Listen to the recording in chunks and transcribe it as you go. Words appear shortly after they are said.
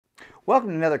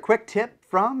Welcome to another quick tip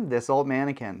from this old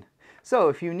mannequin. So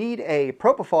if you need a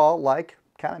Propofol-like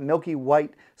kind of milky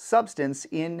white substance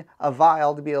in a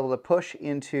vial to be able to push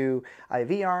into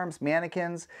IV arms,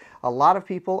 mannequins, a lot of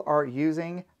people are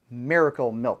using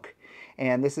Miracle Milk.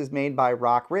 And this is made by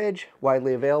Rock Ridge,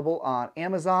 widely available on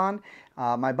Amazon.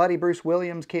 My buddy Bruce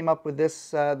Williams came up with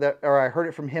this, or I heard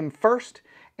it from him first,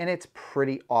 and it's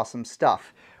pretty awesome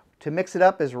stuff. To mix it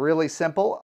up is really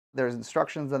simple. There's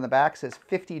instructions on the back, says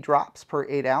 50 drops per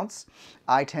 8 ounce.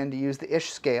 I tend to use the ish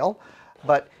scale,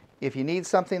 but if you need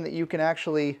something that you can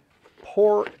actually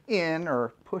pour in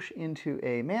or push into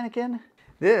a mannequin,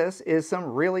 this is some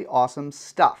really awesome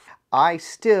stuff. I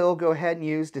still go ahead and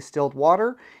use distilled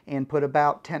water and put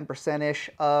about 10%-ish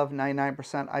of 99%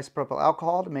 isopropyl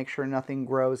alcohol to make sure nothing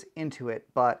grows into it,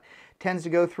 but tends to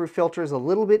go through filters a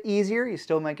little bit easier. You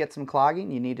still might get some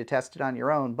clogging. You need to test it on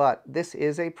your own, but this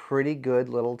is a pretty good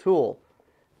little tool.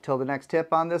 Till the next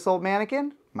tip on this old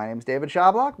mannequin, my name is David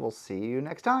Shablock. We'll see you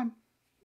next time.